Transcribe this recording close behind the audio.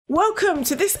Welcome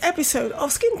to this episode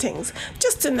of Skin Tings.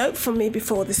 Just a note from me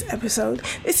before this episode.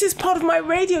 This is part of my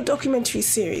radio documentary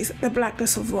series, The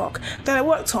Blackness of Rock, that I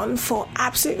worked on for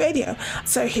Absolute Radio.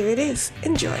 So here it is.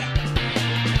 Enjoy.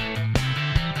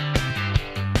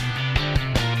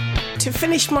 To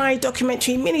finish my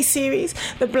documentary mini-series,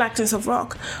 The Blackness of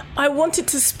Rock, I wanted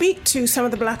to speak to some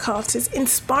of the black artists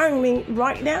inspiring me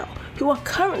right now, who are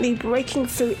currently breaking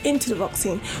through into the rock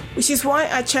scene, which is why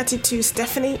I chatted to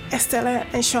Stephanie, Estella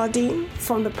and Shardine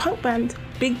from the punk band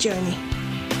Big Journey.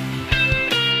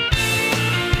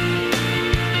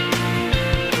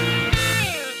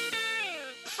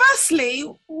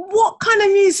 Firstly, what kind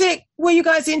of music were you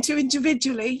guys into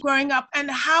individually growing up, and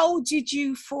how did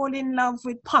you fall in love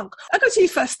with punk? I'll go to you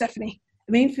first, Stephanie.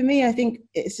 I mean, for me, I think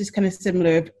it's just kind of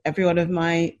similar of everyone of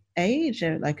my age.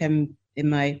 Like, I'm in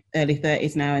my early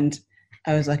 30s now, and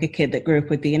I was like a kid that grew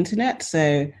up with the internet.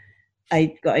 So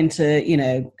I got into,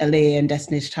 Aaliyah and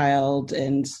Destiny's Child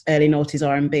and early noughties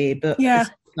R&B. But at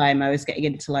the time I was getting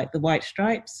into like the White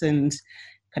Stripes and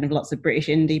kind of lots of British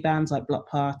indie bands like Block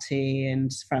Party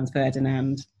and Franz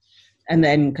Ferdinand. And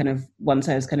then kind of once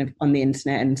I was kind of on the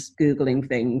internet and Googling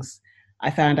things, I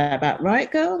found out about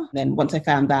Riot Grrrl. Then once I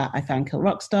found that, I found Kill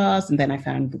Rock Stars, and then I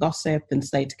found The Gossip and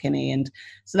Sleater-Kinney. And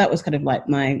so that was kind of like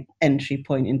my entry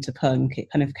point into punk.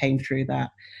 It kind of came through that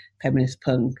feminist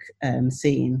punk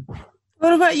scene.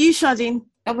 What about you, Shardine?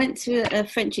 I went to a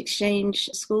French exchange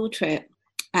school trip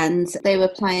and they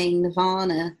were playing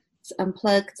Nirvana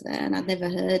Unplugged there, and I'd never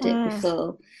heard it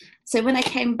before. So when I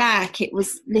came back, it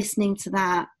was listening to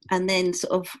that and then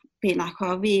sort of being like,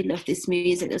 oh, I really love this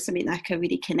music. It was something like I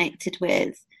really connected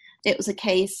with. It was a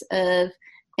case of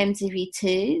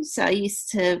MTV2. So I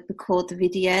used to record the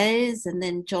videos, and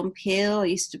then John Peel, I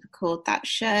used to record that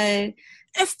show.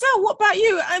 Estelle, what about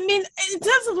you? I mean, in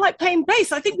terms of like playing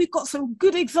bass, I think we've got some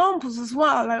good examples as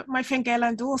well. Like my friend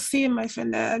Gail Dorsey and my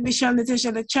friend Michelle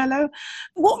Nadezhda, the cello.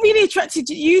 What really attracted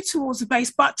you towards the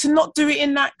bass, but to not do it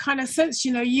in that kind of sense?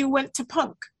 You went to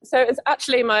punk. So it's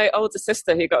actually my older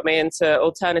sister who got me into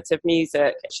alternative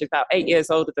music. She's about 8 years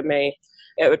older than me.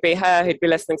 It would be her who'd be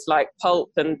listening to like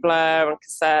Pulp and Blur and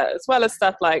cassette, as well as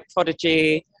stuff like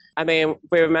Prodigy. I mean,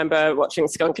 we remember watching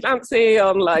Skunk Anansie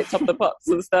on like Top of the Pops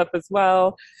and stuff as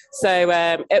well. So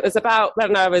it was about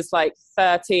when I was like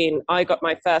 13, I got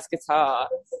my first guitar,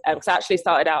 because I actually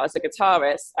started out as a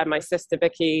guitarist, and my sister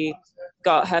Vicky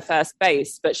got her first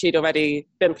bass, but she'd already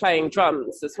been playing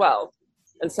drums as well.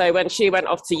 And so when she went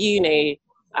off to uni,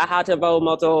 I had a role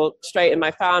model straight in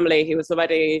my family who was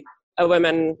already a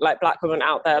woman, like black woman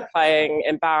out there playing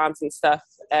in bands and stuff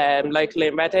locally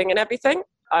in Reading and everything.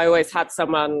 I always had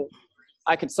someone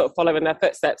I could sort of follow in their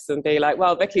footsteps and be like,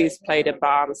 well, Vicky's played in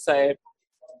bands, so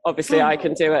obviously I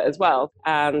can do it as well.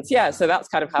 And yeah, so that's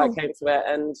kind of how it came to it.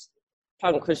 And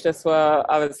punk was just what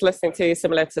I was listening to,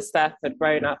 similar to Steph, had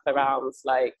grown up around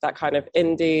like that kind of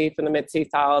indie from the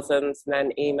mid-2000s and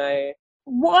then emo.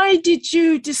 Why did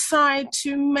you decide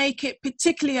to make it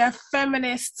particularly a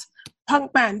feminist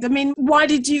punk band? I mean, why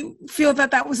did you feel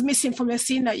that was missing from the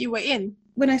scene that you were in?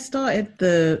 When I started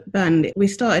the band, we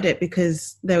started it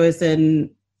because there was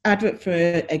an advert for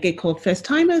a gig called First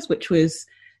Timers, which was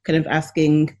kind of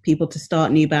asking people to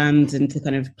start new bands and to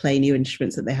kind of play new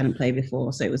instruments that they hadn't played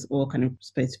before. So it was all kind of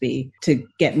supposed to be to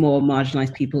get more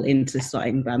marginalised people into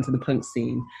starting bands in the punk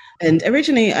scene. And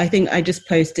originally, I think I just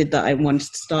posted that I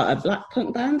wanted to start a black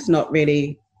punk band, not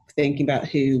really thinking about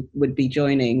who would be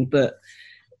joining. But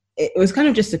it was kind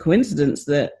of just a coincidence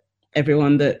that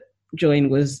everyone that joined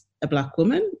was a black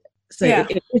woman. So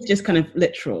it was just kind of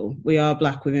literal. We are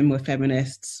black women, we're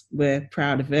feminists, we're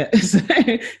proud of it.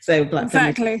 so black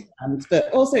exactly. Feminists.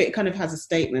 But also it kind of has a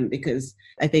statement, because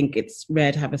I think it's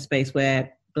rare to have a space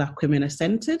where black women are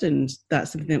centred, and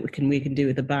that's something that we can do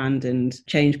with the band and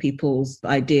change people's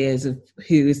ideas of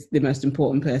who's the most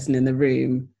important person in the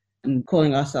room. And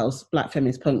calling ourselves Black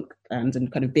Feminist Punk Band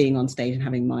and kind of being on stage and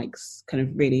having mics kind of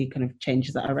really kind of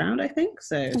changes that around, I think.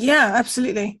 So yeah,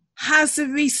 absolutely. Has the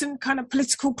recent kind of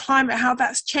political climate, how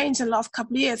that's changed in the last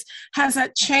couple of years, has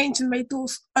that changed and made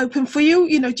doors open for you?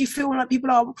 Do you feel like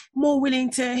people are more willing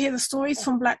to hear the stories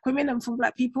from black women and from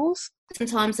black peoples?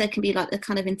 Sometimes there can be like a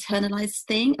kind of internalized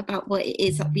thing about what it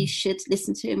is that we should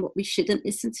listen to and what we shouldn't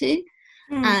listen to.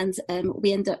 And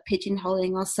we end up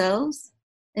pigeonholing ourselves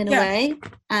in a way.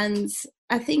 And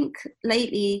I think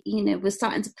lately, we're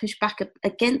starting to push back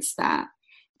against that.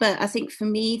 But I think for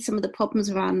me, some of the problems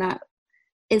around that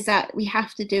is that we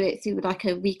have to do it through like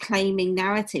a reclaiming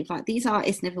narrative. Like, these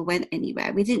artists never went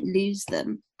anywhere. We didn't lose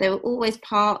them. They were always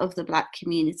part of the Black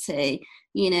community.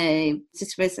 You know,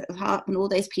 Sister Rose Harp and all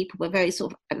those people were very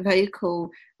sort of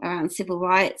vocal around civil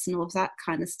rights and all of that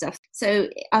kind of stuff. So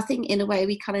I think in a way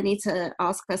we kind of need to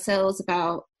ask ourselves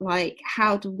about, like,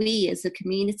 how do we as a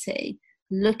community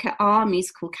look at our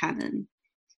musical canon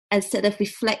instead of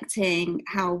reflecting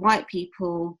how white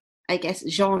people, I guess,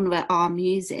 genre our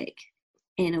music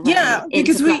in a way,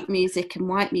 into Black music and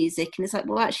white music. And it's like,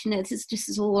 well, actually, no, this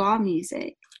is all our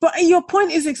music. But your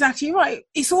point is exactly right.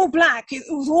 It's all Black. It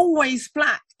was always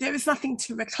Black. There is nothing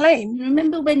to reclaim.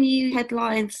 Remember when you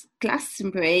headlined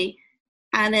Glastonbury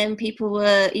and then people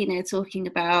were, you know, talking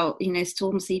about, you know,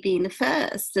 Stormzy being the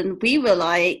first. And we were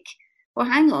like, well,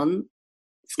 hang on.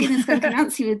 Skin and Skunk and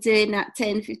Nancy were doing that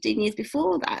 10, 15 years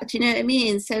before that. Do you know what I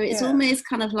mean? So it's almost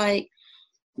kind of like,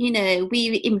 you know,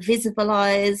 we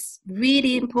invisibilize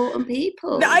really important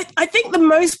people. I think the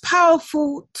most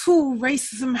powerful tool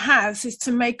racism has is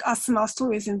to make us and our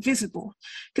stories invisible.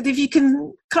 Because if you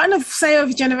can kind of say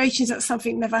over generations that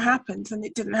something never happened and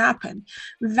it didn't happen,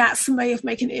 that's a way of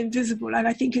making it invisible. And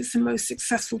I think it's the most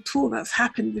successful tool that's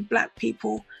happened with Black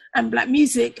people and Black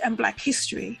music and Black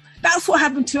history. That's what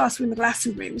happened to us with the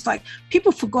Glastonbury. It was like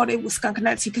people forgot it was Skunk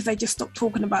Anansie because they just stopped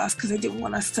talking about us because they didn't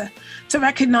want us to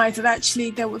recognise that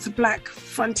actually there was a Black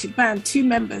fronted band, 2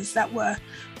 members that were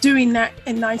doing that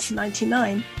in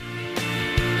 1999.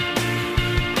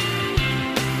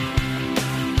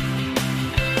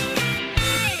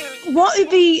 What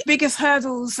are the biggest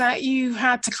hurdles that you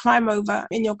had to climb over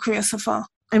in your career so far?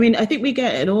 I mean, I think we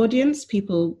get an audience.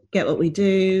 People get what we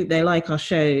do. They like our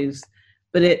shows.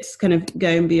 But it's kind of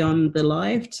going beyond the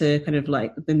live to kind of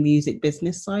like the music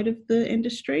business side of the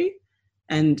industry.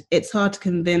 And it's hard to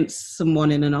convince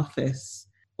someone in an office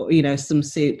or, you know, some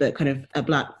suit that kind of a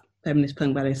Black feminist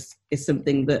punk band is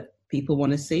something that people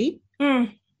want to see. I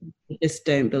just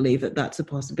don't believe that that's a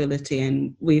possibility.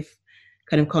 And we've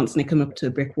kind of constantly come up to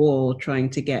a brick wall trying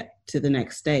to get to the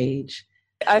next stage.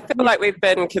 I feel like we've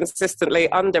been consistently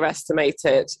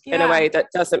underestimated in a way that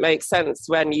doesn't make sense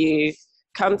when you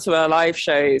come to our live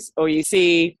shows or you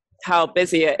see how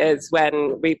busy it is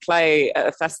when we play at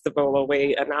a festival or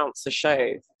we announce a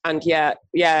show. And yet,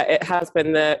 it has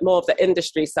been more of the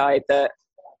industry side that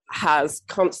has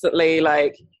constantly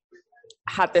like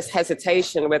had this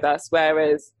hesitation with us,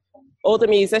 whereas all the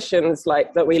musicians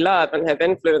like that we love and have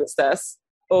influenced us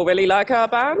all really like our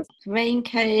band.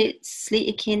 Raincoats,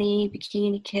 Sleater Kinney,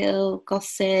 Bikini Kill,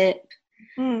 Gossip.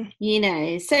 You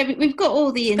know, so we've got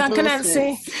all the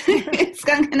endorsements.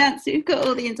 Skunk Anansie, we've got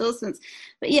all the endorsements.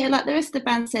 But yeah, like the rest of the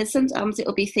band says, sometimes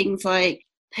it'll be things like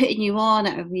putting you on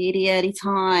at a really early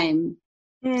time.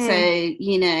 So,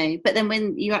 you know, but then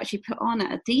when you actually put on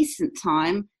at a decent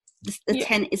time, the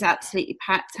tent is absolutely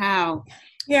packed out.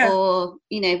 Or,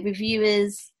 you know,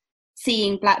 reviewers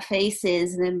seeing Black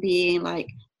faces and then being like,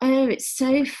 oh, it's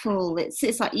so full.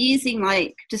 It's like using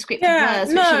like descriptive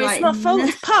words. No, it's like, not full.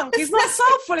 It's punk. It's not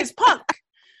soulful. It's punk.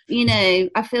 You know,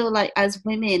 I feel like as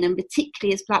women, and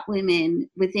particularly as Black women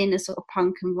within a sort of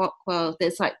punk and rock world,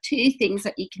 there's like 2 things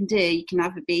that you can do. You can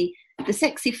either be the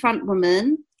sexy front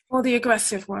woman, or the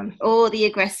aggressive one.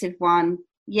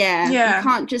 Yeah. You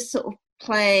can't just sort of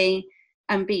play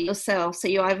and be yourself. So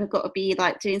you either got to be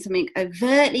like doing something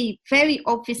overtly, very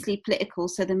obviously political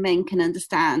so the men can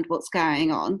understand what's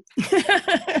going on.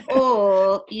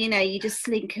 Or, you know, you just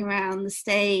slink around the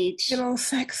stage. You're all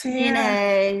sexy. You know.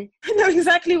 I know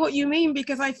exactly what you mean,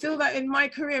 because I feel that in my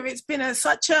career it's been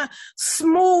such a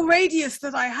small radius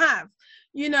that I have.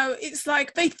 You know, it's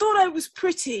like they thought I was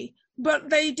pretty, but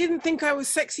they didn't think I was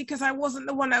sexy because I wasn't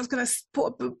the one that was going to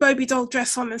put a Barbie doll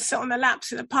dress on and sit on the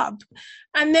laps in a pub.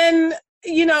 And then,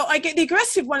 you know, I get the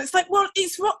aggressive one. It's like, well,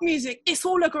 it's rock music. It's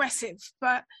all aggressive.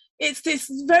 But it's this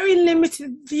very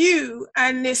limited view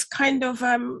and this kind of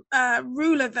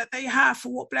ruler that they have for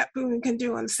what Black women can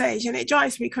do on stage. And it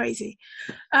drives me crazy.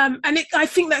 I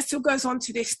think that still goes on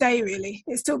to this day, really.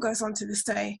 It still goes on to this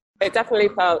day. It definitely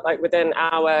felt like within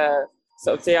our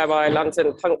sort of DIY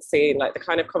London punk scene, like the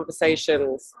kind of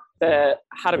conversations that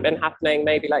hadn't been happening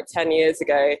maybe like 10 years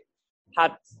ago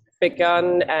had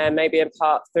begun, maybe in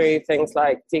part through things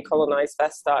like Decolonise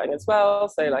Fest starting as well.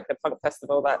 So like a punk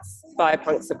festival that's by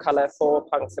punks of colour, for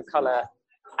punks of colour,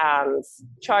 and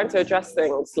trying to address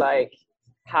things like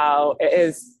how it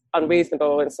is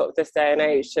unreasonable in sort of this day and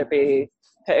age to be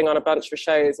putting on a bunch of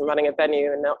shows and running a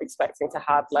venue and not expecting to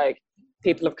have like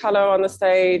people of colour on the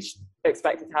stage,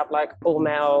 expecting to have like all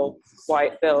male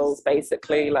white bills.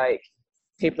 Basically, like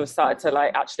people have started to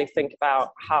like actually think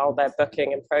about how they're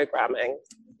booking and programming.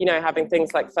 having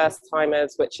things like First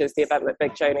Timers, which is the event that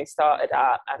Big Joni started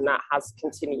at, and that has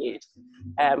continued,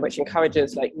 which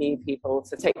encourages like new people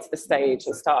to take to the stage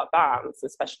and start bands,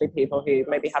 especially people who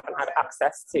maybe haven't had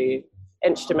access to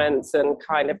instruments and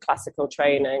kind of classical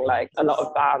training like a lot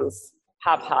of bands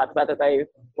have had, whether they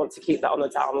want to keep that on the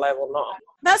down low or not.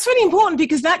 That's really important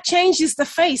because that changes the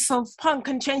face of punk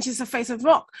and changes the face of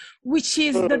rock, which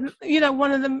is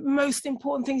one of the most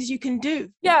important things you can do.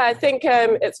 Yeah, I think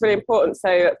it's really important.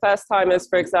 So First Timers,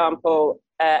 for example,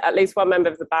 at least one member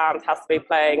of the band has to be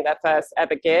playing their first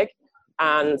ever gig,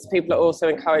 and people are also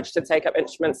encouraged to take up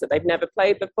instruments that they've never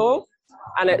played before.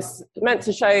 And it's meant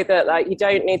to show that like you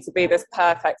don't need to be this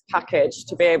perfect package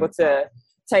to be able to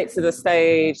take to the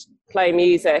stage, play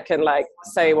music and like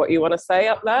say what you want to say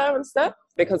up there and stuff,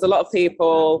 because a lot of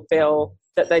people feel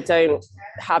that they don't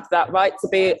have that right to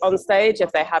be on stage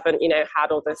if they haven't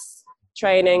had all this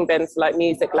training, been to like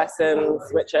music lessons,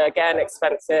 which are again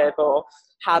expensive, or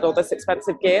had all this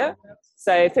expensive gear.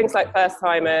 So things like First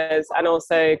Timers and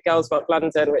also Girls Rock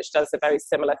London, which does a very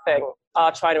similar thing,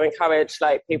 are trying to encourage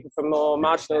like people from more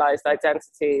marginalised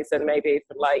identities and maybe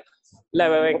from like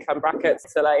lower income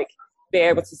brackets to like be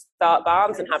able to start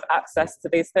bands and have access to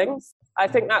these things. I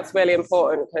think that's really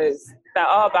important because there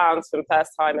are bands from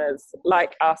First Timers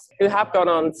like us who have gone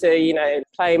on to,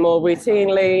 play more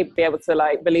routinely, be able to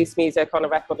like release music on a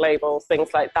record label, things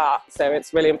like that. So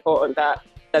it's really important that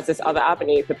there's this other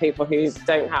avenue for people who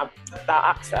don't have that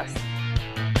access.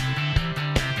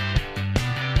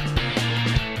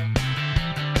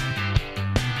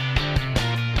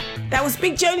 That was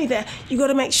Big Joni there. You got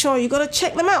to make sure, you got to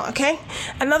check them out, okay?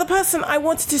 Another person I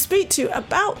wanted to speak to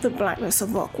about the blackness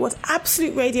of rock was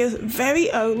Absolute Radio's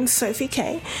very own Sophie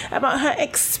Kay, about her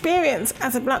experience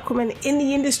as a black woman in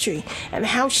the industry and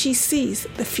how she sees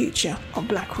the future of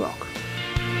black rock.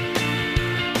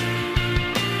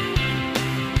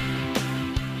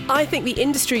 I think the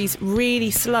industry's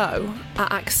really slow at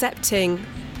accepting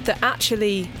that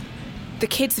actually the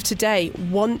kids of today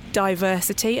want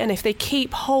diversity, and if they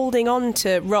keep holding on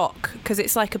to rock, because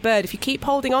it's like a bird, if you keep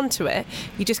holding on to it,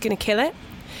 you're just going to kill it.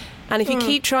 And if you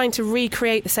keep trying to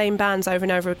recreate the same bands over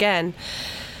and over again,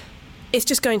 it's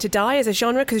just going to die as a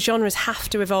genre, because genres have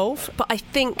to evolve. But I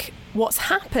think what's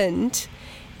happened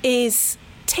is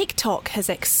TikTok has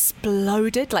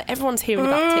exploded. Like, everyone's hearing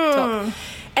about TikTok.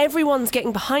 Everyone's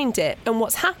getting behind it. And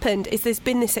what's happened is there's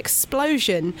been this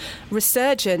explosion,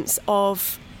 resurgence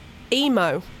of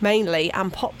emo mainly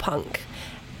and pop punk,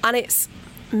 and it's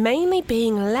mainly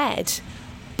being led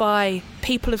by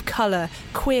people of colour,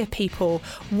 queer people,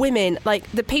 women, like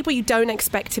the people you don't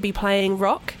expect to be playing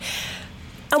rock.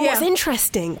 And what's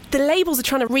interesting, the labels are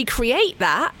trying to recreate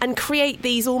that and create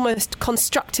these almost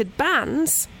constructed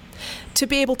bands to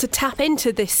be able to tap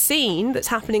into this scene that's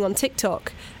happening on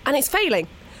TikTok, and it's failing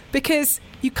because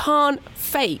you can't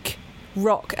fake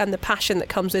rock and the passion that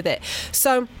comes with it.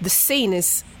 So the scene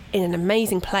is in an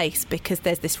amazing place because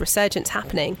there's this resurgence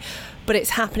happening, but it's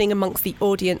happening amongst the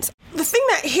audience. The thing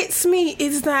that hits me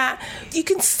is that you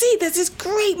can see there's this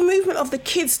great movement of the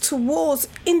kids towards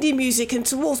indie music and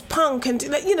towards punk, and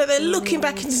they're looking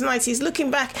back into the 90s, looking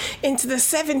back into the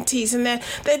 70s, and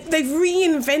they've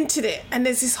reinvented it, and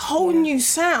there's this whole new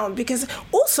sound. Because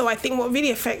also I think what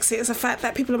really affects it is the fact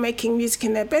that people are making music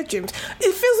in their bedrooms.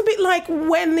 It feels a bit like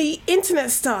when the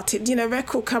internet started,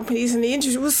 record companies and the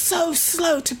industry was so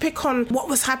slow to pick on what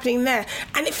was happening there,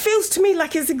 and it feels to me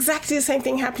like it's exactly the same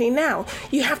thing happening now.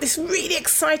 You have this really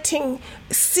exciting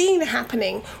scene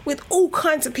happening with all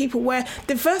kinds of people where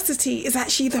diversity is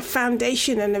actually the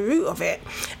foundation and the root of it,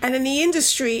 and in the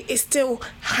industry it's still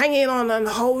hanging on and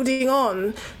holding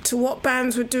on to what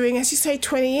bands were doing, as you say,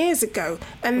 20 years ago,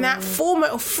 and that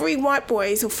format of 3 white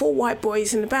boys or 4 white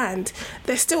boys in the band,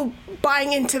 they're still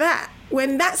buying into that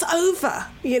when that's over,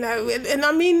 and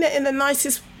I mean that in the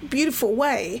nicest, beautiful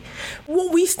way.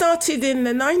 What we started in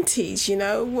the 90s,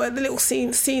 where the little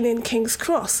scene in King's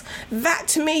Cross, that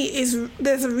to me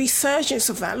there's a resurgence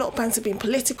of that. A lot of bands have been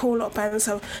political, a lot of bands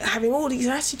are having all these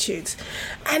attitudes.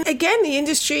 And again, the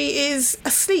industry is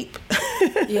asleep.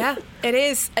 Yeah, it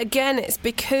is. Again, it's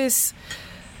because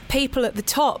people at the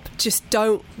top just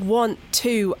don't want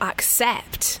to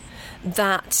accept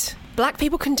that black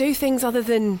people can do things other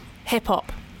than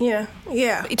hip-hop. Yeah. Do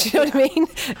you know what I mean?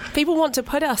 People want to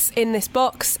put us in this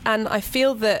box, and I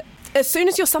feel that as soon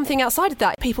as you're something outside of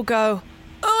that, people go,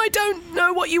 oh, I don't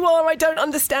know what you are, I don't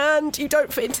understand, you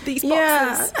don't fit into these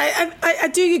boxes. Yeah, I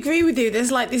do agree with you.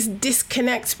 There's like this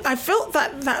disconnect. I felt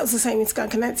that was the same in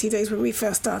Skunk Anansie days when we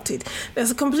first started.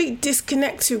 There's a complete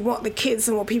disconnect to what the kids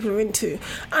and what people are into.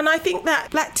 And I think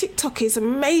that Black TikTok is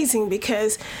amazing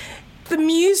because The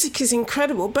music is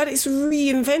incredible, but it's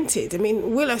reinvented. I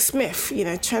mean, Willow Smith,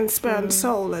 Transparent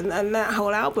Soul and that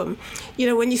whole album,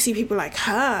 when you see people like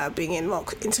her being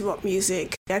into rock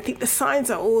music, I think the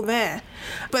signs are all there.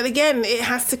 But again, it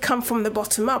has to come from the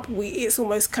bottom up. It's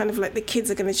almost kind of like the kids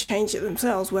are going to change it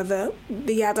themselves, whether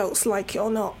the adults like it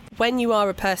or not. When you are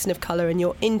a person of colour and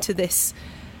you're into this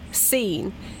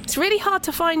scene, it's really hard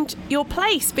to find your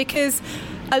place, because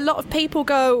a lot of people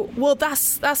go, well,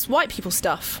 that's white people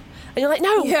stuff. And you're like,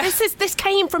 no, this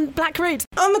came from black roots.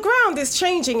 On the ground, it's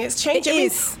changing. It's changing. It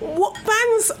is. What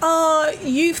bands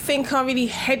you think are really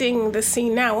heading the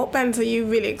scene now? What bands are you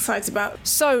really excited about?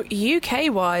 So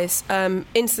UK-wise,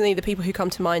 instantly the people who come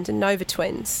to mind are Nova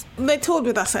Twins. They toured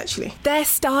with us, actually. Their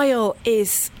style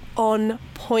is on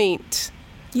point.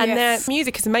 Yes. And their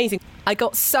music is amazing. I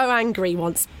got so angry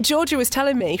once. Georgia was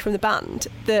telling me from the band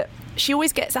that she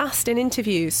always gets asked in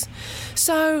interviews,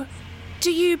 so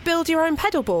do you build your own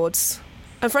pedal boards?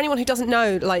 And for anyone who doesn't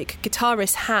know, like,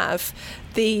 guitarists have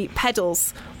the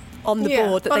pedals on the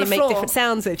board that they make different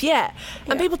sounds with. Yeah.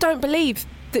 And people don't believe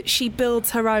that she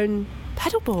builds her own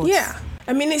pedal boards. Yeah.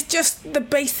 I mean, it's just the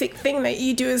basic thing that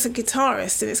you do as a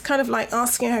guitarist, and it's kind of like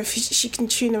asking her if she can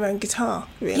tune her own guitar,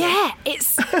 really. Yeah,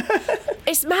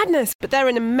 it's madness. But they're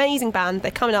an amazing band.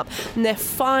 They're coming up, and they're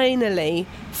finally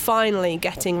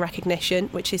getting recognition,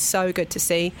 which is so good to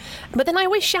see. But then I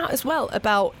always shout as well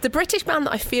about the British band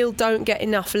that I feel don't get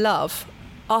enough love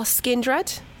are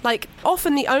Skindred. Like,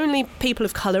 often the only people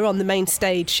of colour on the main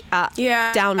stage at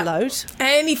Download.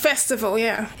 Any festival,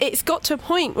 It's got to a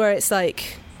point where it's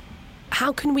like,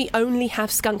 how can we only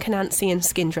have Skunk Anansie and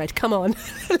Skindred? Come on.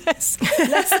 Let's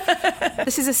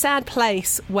This is a sad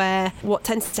place where what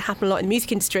tends to happen a lot in the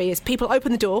music industry is people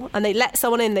open the door and they let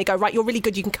someone in. They go, right, you're really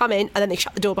good, you can come in, and then they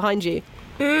shut the door behind you.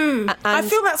 I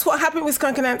feel that's what happened with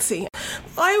Skunk Anansie.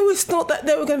 I always thought that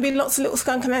there were going to be lots of little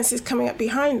Skunk Anansies coming up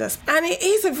behind us. And it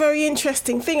is a very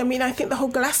interesting thing. I mean, I think the whole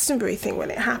Glastonbury thing,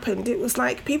 when it happened, it was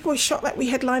like people were shocked that we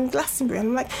headlined Glastonbury. And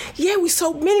I'm like, yeah, we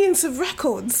sold millions of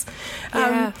records.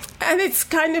 And it's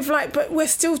kind of like, but we're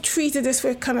still treated as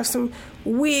we're kind of some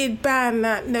weird band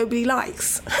that nobody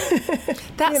likes.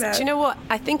 Do you know what?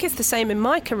 I think it's the same in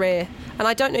my career. And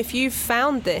I don't know if you've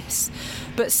found this,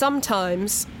 but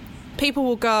sometimes people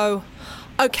will go,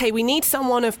 okay, we need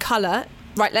someone of colour.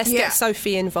 Right, let's get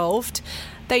Sophie involved.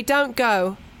 They don't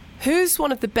go, who's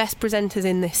one of the best presenters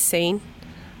in this scene?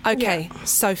 Okay,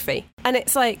 Sophie. And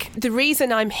it's like, the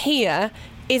reason I'm here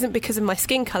isn't because of my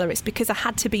skin colour, it's because I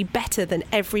had to be better than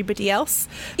everybody else.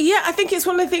 Yeah, I think it's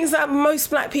one of the things that most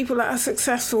black people that are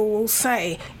successful will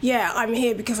say, yeah, I'm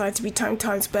here because I had to be 10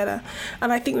 times better.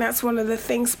 And I think that's one of the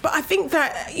things. But I think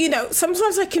that,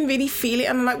 sometimes I can really feel it,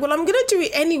 and I'm like, well, I'm going to do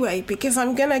it anyway because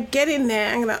I'm going to get in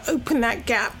there, I'm going to open that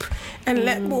gap and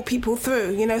let more people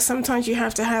through. Sometimes you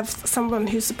have to have someone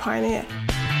who's a pioneer.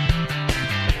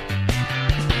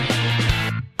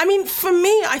 I mean, for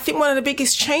me, I think one of the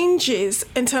biggest changes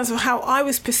in terms of how I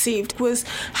was perceived was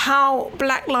how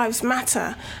Black Lives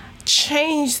Matter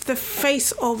changed the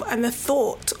face of and the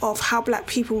thought of how black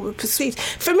people were perceived.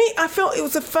 For me, I felt it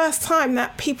was the first time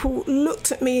that people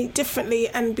looked at me differently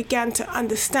and began to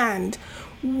understand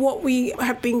what we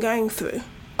have been going through.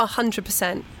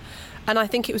 100%. And I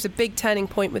think it was a big turning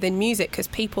point within music because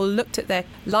people looked at their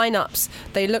lineups,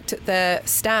 they looked at their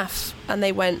staff, and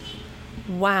they went,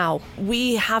 wow,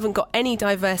 we haven't got any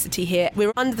diversity here.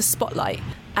 We're under the spotlight.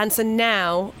 And so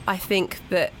now I think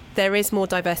that there is more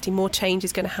diversity, more change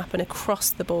is going to happen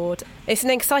across the board. It's an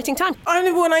exciting time. I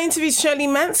remember when I interviewed Shirley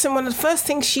Manson, one of the first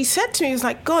things she said to me was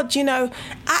like, God,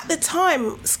 at the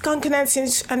time, Skunk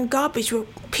Anansie and Garbage were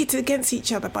pitted against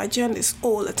each other by journalists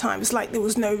all the time. It's like there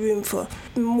was no room for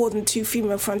more than 2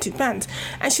 female-fronted bands.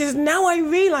 And she says, now I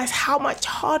realise how much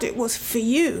harder it was for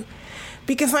you,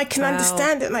 because I can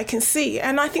understand it and I can see.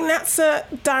 And I think that's a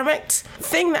direct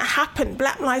thing that happened.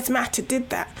 Black Lives Matter did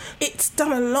that. It's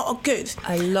done a lot of good.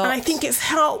 A lot. And I think it's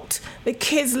helped the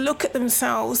kids look at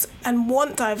themselves and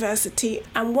want diversity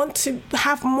and want to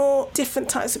have more different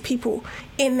types of people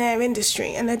in their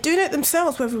industry. And they're doing it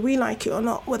themselves, whether we like it or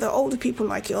not, whether older people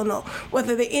like it or not,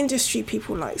 whether the industry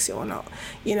people likes it or not.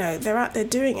 They're out there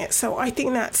doing it. So I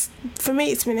think that's, for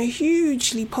me, it's been a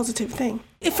hugely positive thing.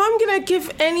 If I'm going to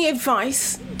give any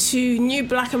advice to new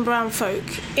black and brown folk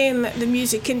in the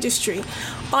music industry,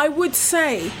 I would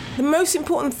say the most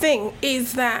important thing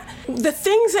is that the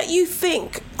things that you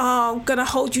think are going to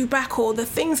hold you back, or the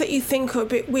things that you think are a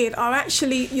bit weird, are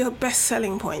actually your best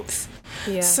selling points.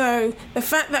 Yeah. So the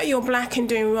fact that you're black and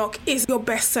doing rock is your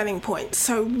best selling point.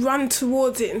 So run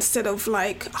towards it instead of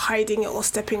like hiding it or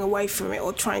stepping away from it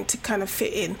or trying to kind of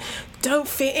fit in. Don't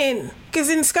fit in. Because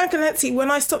in Skunk Anansie,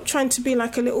 when I stopped trying to be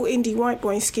like a little indie white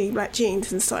boy in skinny black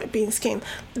jeans and started being skin,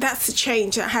 that's the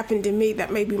change that happened in me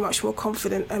that made me much more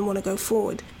confident and want to go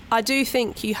forward. I do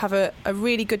think you have a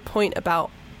really good point about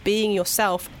being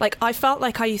yourself. Like, I felt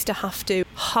like I used to have to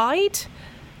hide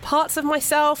parts of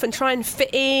myself and try and fit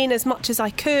in as much as I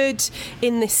could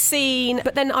in this scene.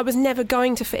 But then I was never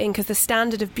going to fit in because the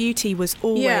standard of beauty was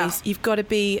always, you've got to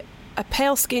be a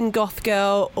pale-skinned goth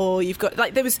girl, or you've got to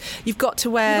wear... You've got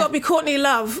to be Courtney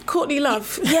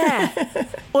Love. Yeah.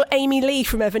 Or Amy Lee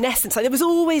from Evanescence. Like, there was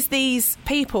always these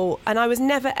people, and I was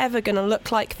never, ever going to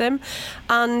look like them.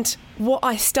 And what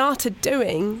I started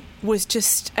doing was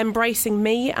just embracing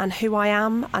me and who I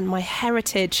am and my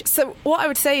heritage. So what I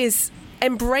would say is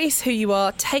embrace who you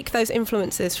are, take those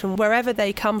influences from wherever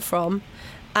they come from,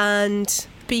 and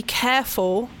be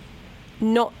careful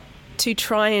not to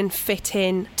try and fit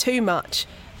in too much,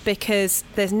 because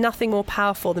there's nothing more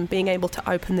powerful than being able to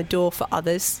open the door for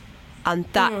others, and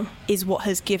that is what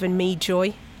has given me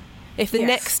joy. If the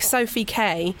next Sophie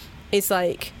Kay is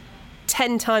like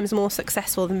 10 times more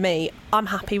successful than me, I'm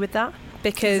happy with that,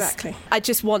 because I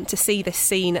just want to see this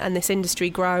scene and this industry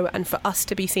grow, and for us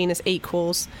to be seen as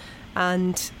equals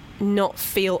and not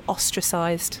feel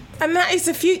ostracised. And that is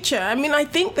the future. I mean, I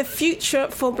think the future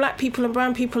for black people and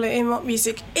brown people in rock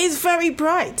music is very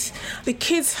bright. The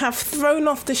kids have thrown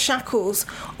off the shackles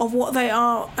of what they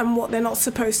are and what they're not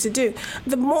supposed to do.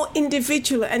 The more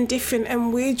individual and different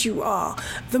and weird you are,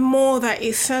 the more that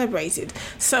is celebrated.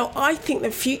 So I think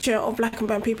the future of black and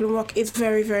brown people in rock is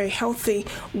very, very healthy,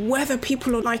 whether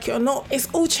people like it or not. It's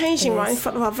all changing right in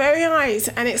front of our very eyes,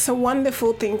 and it's a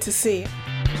wonderful thing to see.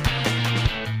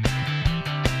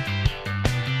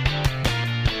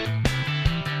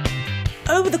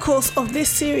 Over the course of this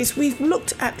series, we've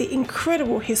looked at the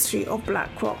incredible history of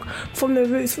black rock, from the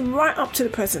roots right up to the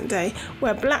present day,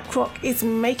 where black rock is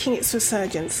making its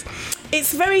resurgence.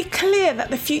 It's very clear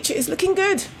that the future is looking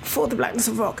good for the blackness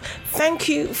of rock. Thank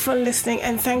you for listening,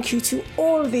 and thank you to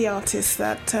all the artists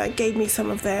that gave me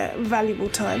some of their valuable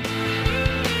time.